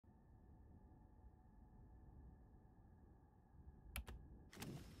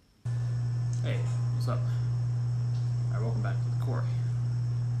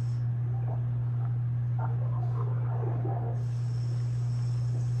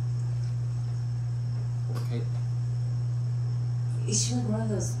Poor Kate. Is she like one of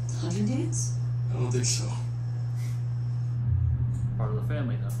those hunter dudes? I don't think so. Part of the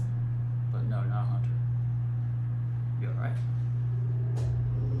family, though. But no, not a hunter. You alright?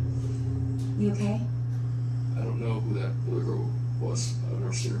 You okay? I don't know who that other girl was. I've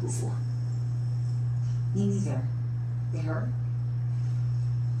never seen her before. Me neither. They her?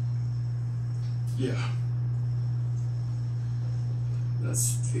 Yeah.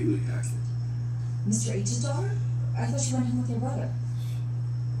 That's Kaylee Hackett. Mr. H's daughter? I thought she went home with your brother.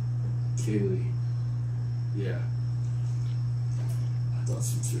 Kaylee. Yeah. I thought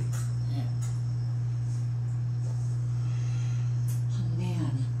so too. Yeah. Oh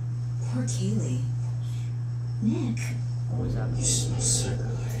man. Poor Kaylee. Nick. Always happens. You smell sickly.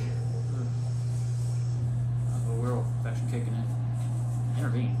 A werewolf infection kicking in.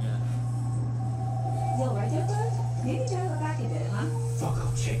 Intervene, yeah. You all right there, bud? Maybe dial it back a bit, huh? Fuck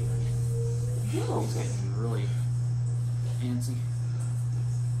up, Kaylee. No. He's getting really antsy.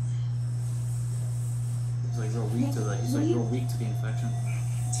 He's like real weak to the infection.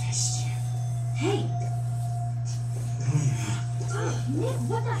 Test you. Hey! Nick,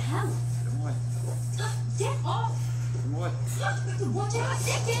 what the hell? Come away. Get off! Come away. Watch out!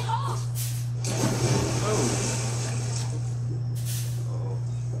 Nick, get off! Oh. Oh.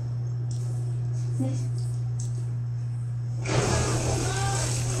 Nick.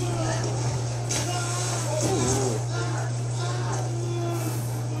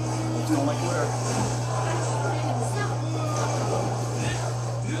 It's going like water.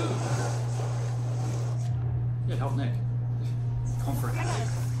 Yeah, help Nick. Comfort Abby.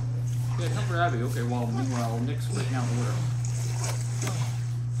 Yeah, comfort Abby. Okay, well, meanwhile, Nick's freaking out in the water.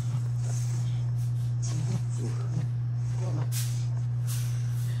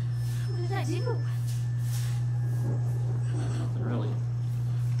 What did I do? Nothing really.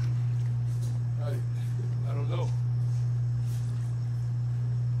 I don't know.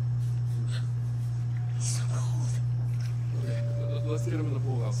 He's so cold. Okay, let's get him in the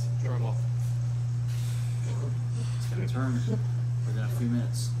pool house. Turn him off. It's gonna turn within a few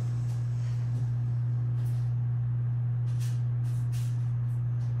minutes.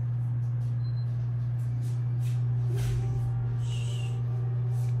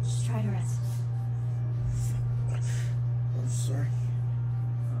 Just try to rest. I'm sorry.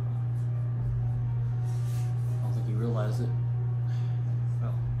 I don't think he realized it.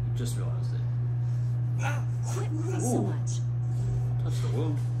 Well, he just realized it. Quit moving so Ooh. much. Touched the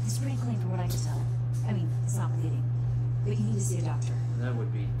wound. It's pretty clean from what I can tell. I mean, it's not bleeding. But you need to see a doctor. That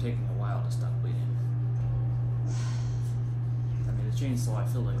would be taking a while to stop bleeding. I mean, the chainsaw, I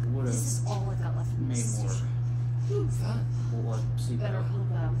feel like, would This have is all I've got left from made this more situation. blood seep Better out. hope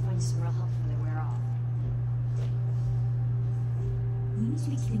we find some real help before they wear off. We need to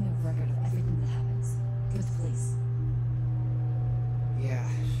be keeping a record of everything that happens. For the police. Yeah,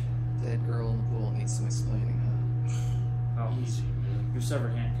 dead girl in the pool needs some explaining, huh? Oh, Easy, man. your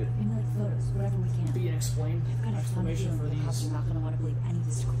severed hand could Maybe like photos, whatever we can. be an explained I've got a ton of explanation for feeling the cops these are not going to want to believe any of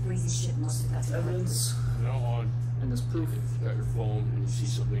this crazy shit unless we've got some evidence Now on. and this proof. If you've got your phone and you see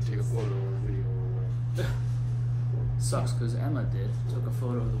something, take a photo or a video or whatever. Sucks because Emma took a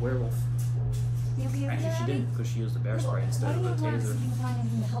photo of the werewolf. You okay over Actually, there, she Abby? didn't because she used the bear spray instead of the Why don't you taser. see if you can find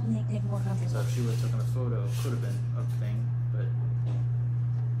anything to help make Nick more comfortable? So if she would have taken a photo, it could have been a thing, but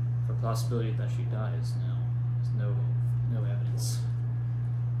for the possibility that she dies now, there's no evidence.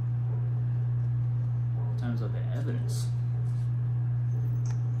 In terms of the evidence.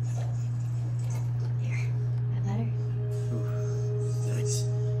 Here, that better? Oof. Thanks.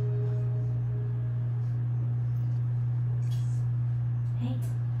 Hey.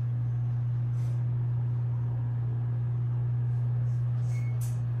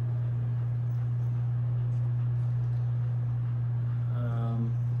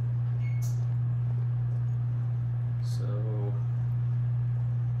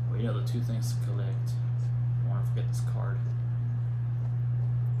 Well, you know the two things to collect. I want to forget this card.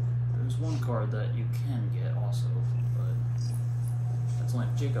 There's one card that you can get also, but that's only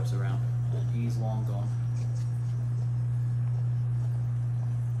if Jacob's around, and he's long gone.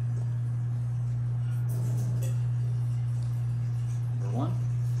 Number one.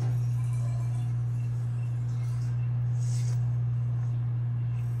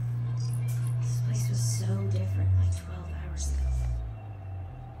 This place was so different like 12 hours ago.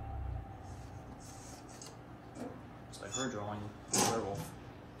 It's like her drawing a werewolf,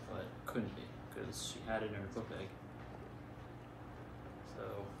 but couldn't be because she had it in her book bag. So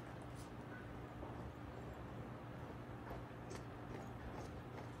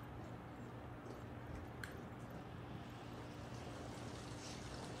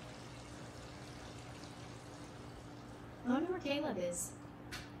wonder where Caleb is.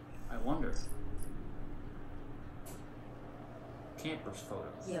 I wonder. Camper's photo.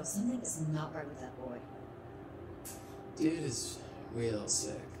 Yo, something is not right with that boy. Dude is real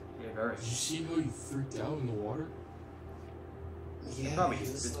sick. Yeah, very. Did you see how you freaked out in the water? Yeah, Probably he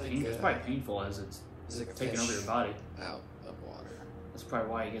was it's, like, it's probably painful as it's he's like a taking fish over your body. out of water. That's probably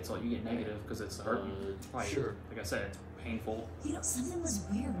why you get negative because it's hurting. Probably, Sure. Like I said, it's painful. You know, something was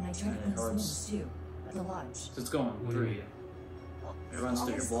weird when I tried to And it clean his hurts. wounds too. At the lodge. So it's going through you. It runs All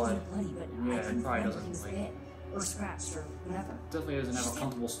through I your saw was blood. bloody, but Yeah, I it couldn't probably find doesn't, if he was like- bit or scratched or whatever. Definitely doesn't have a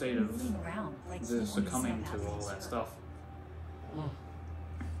comfortable state of moving around, like the succumbing to all that stuff.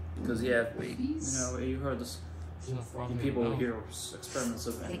 Because yeah, you know, you heard this. There's enough rock in People your mouth. hear experiments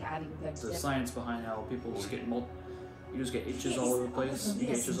of I think Abby would beg to the differ. science behind how people just get you just get itches Yeah, all over the it's place. all You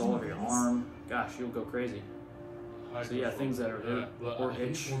get itches all over your arm. Gosh, you'll go crazy. So yeah, things that are Yeah, but or I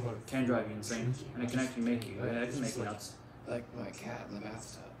think itch more about can drive you insane, and it can actually make you. Yeah, it can make you Like- nuts. Like my cat in the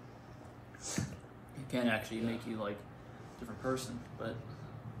bathtub. It can actually make you like a different person, but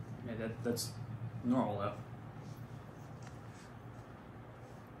yeah, that's normal though.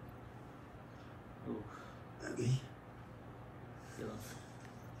 Ooh, Abby,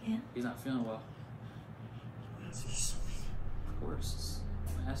 Yeah, he's not feeling well. I want to tell you something. Of course,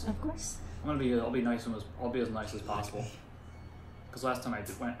 it has to. of course. I'll be nice I'll be as nice as possible. Because last time I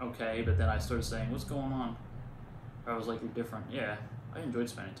went okay, but then I started saying, "What's going on?" I was like, "You're different." Yeah, I enjoyed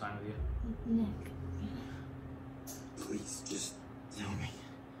spending time with you. Nick. Please, just tell me.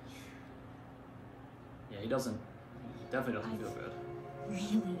 Yeah, he definitely doesn't feel good.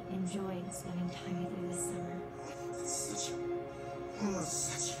 Really enjoyed spending time with you this summer. That's such Ooh.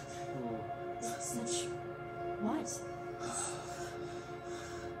 Such what?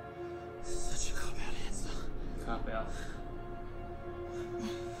 a cop-out answer. Cop out.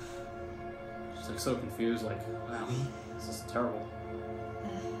 She's like so confused, like, wow, this is terrible.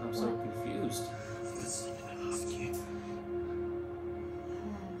 I'm so What? confused. I've got something to ask you.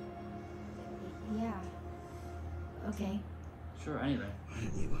 Yeah. Okay. Sure, anything. Why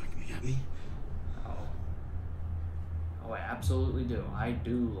don't you like me, Abby? Oh, I absolutely do. I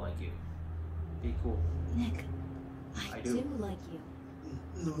do like you. Be cool. Nick, I I do. do like you.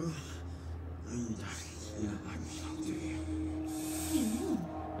 No. No, you don't. You don't like me, don't do you? What do you mean?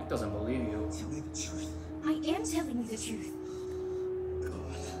 Nick doesn't believe you. Tell me the truth. I am telling you the truth.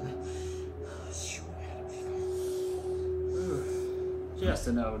 God. Sure, Abby. She has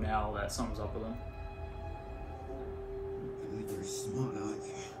to know now that something's up with him. You're very smart, aren't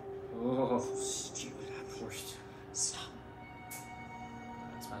you? Oh, Stupid, Abby. forced. Stop.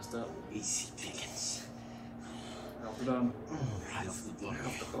 That's messed up. Easy pickings. Right off the dome. Right off the block. Right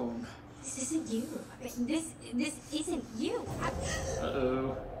off the bone. This isn't you. This isn't you.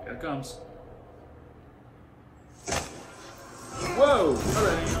 Uh-oh. Here it comes. Whoa!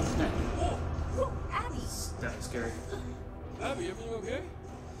 Hello. Oh, Abby. That's definitely scary. Abby, everything okay?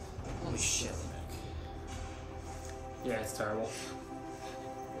 Holy shit. Yeah, it's terrible.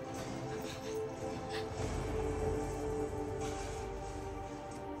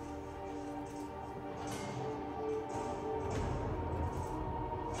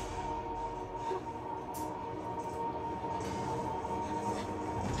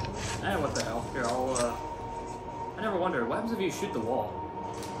 What the hell? Here, I never wondered, what happens if you shoot the wall?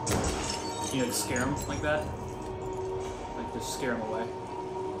 You know, just scare him like that? Like, just scare him away?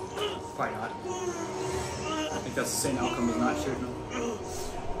 Probably not. I think that's the same outcome as not shooting him. Ooh.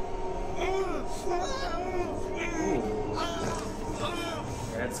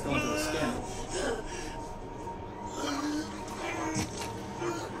 Yeah, it's going through the skin.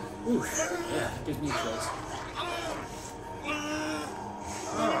 Ooh, yeah, it gives me chills.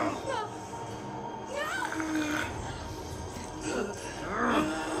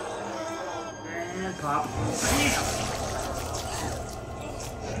 And pop. Bam!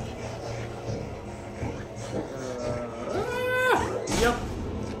 Yep.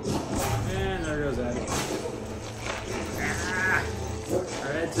 And there goes Abby. Ah!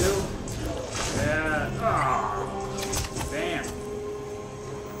 Her head too. Yeah. Oh. Damn.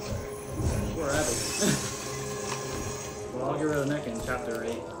 Poor Abby. Well, I'll get rid of Nick in chapter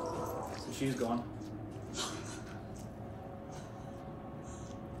 8. So she's gone.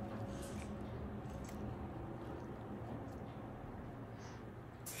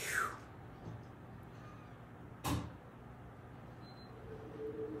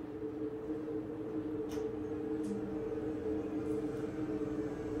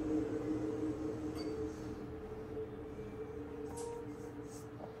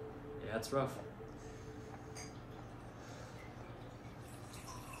 Yeah, it's rough.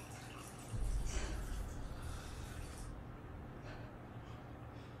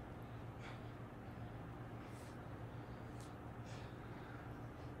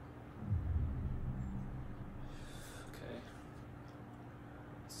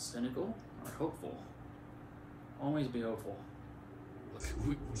 Cynical or hopeful? Always be hopeful. Look,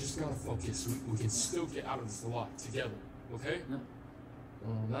 we just gotta focus. We can still get out of this lot together, okay? No.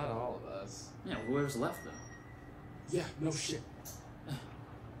 Well, not all of us. Yeah, whoever's left though. Yeah, no shit.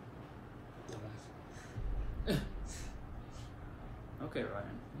 Dumbass. Okay,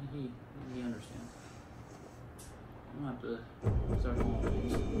 Ryan. He understands. I'm gonna have to start calling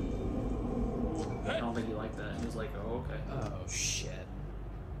names. I don't think he liked that. He was like, oh, okay. Oh, shit.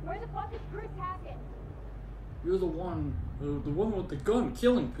 Where the fuck is Chris Hackett? You're the one with the gun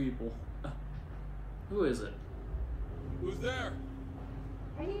killing people. Who is it? Who's there?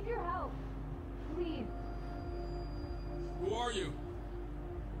 I need your help. Please. Who are you?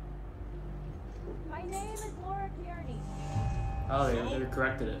 My name is Laura Kearney. Oh, they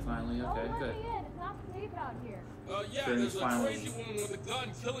corrected it finally. Okay, Don't good. let me in. It's not safe out here. Yeah, Very there's a finally crazy woman with a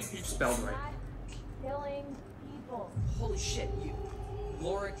gun killing people. Spelled right. Not killing people. Holy shit, you.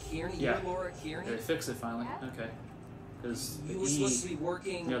 Laura Kearney? Yeah. You're Laura Kearney? They fixed it finally. Yeah. Okay. Because the You were E, supposed to be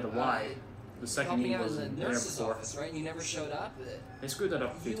working. the Y, the second helping E out in wasn't the there nurse's before. office, right? And you never showed up? They screwed that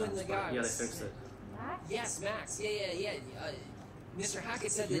up a few You and times, the but guy yeah, they was- fixed it. Max? Yes, Max. Yeah. Mr.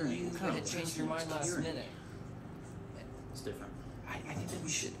 Hackett said that Kearney, you what kind had of changed your mind last Kearney? minute. It's different. I think that we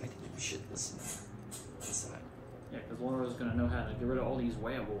should listen. Listen. Yeah, because Laura's gonna know how to get rid of all these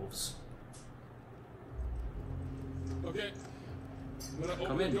werewolves. Okay. I'm gonna Come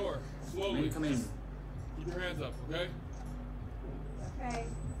open in. the door slowly. Maybe come in. Keep your hands up, okay? Okay.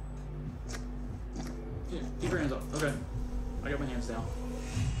 Yeah, keep your hands up. Okay. I got my hands down.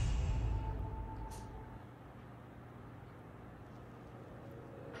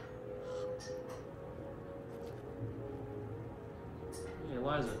 Hey,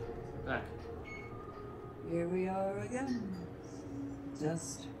 Eliza. Back. Here we are again.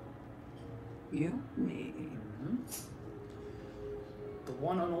 Just you, me. Mm-hmm. The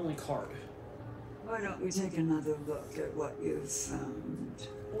one and only card. Why don't we take another look at what you've found?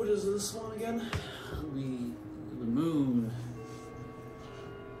 What is this one again? The moon.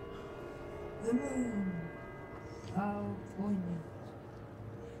 The moon. How poignant.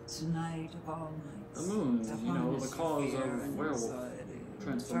 Tonight of all nights. The moon, to you know, harness the cause fear of and werewolf anxiety,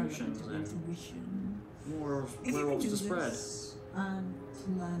 transformations ferment of and intuition. more If you werewolves can to do spread. this and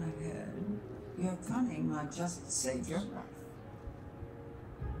plan ahead, your cunning might just save your life.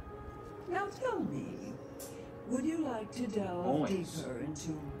 Now tell me, would you like to delve Always. deeper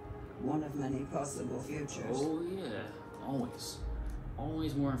into one of many possible futures? Oh yeah, always.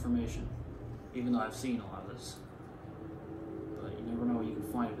 Always more information. Even though I've seen a lot of this. But you never know what you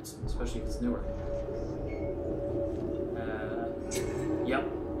can find, if it's, especially if it's newer. Yep.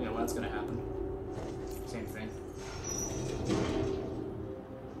 Yeah, well, that's gonna happen. Same thing.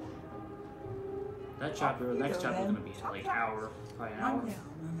 That chapter, the next chapter is gonna be like hour, probably an hour. One down,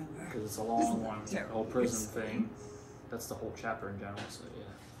 remember. Because it's a long one. The whole prison Terrible. thing. That's the whole chapter in general, so yeah.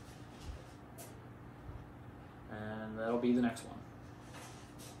 And that'll be the next one.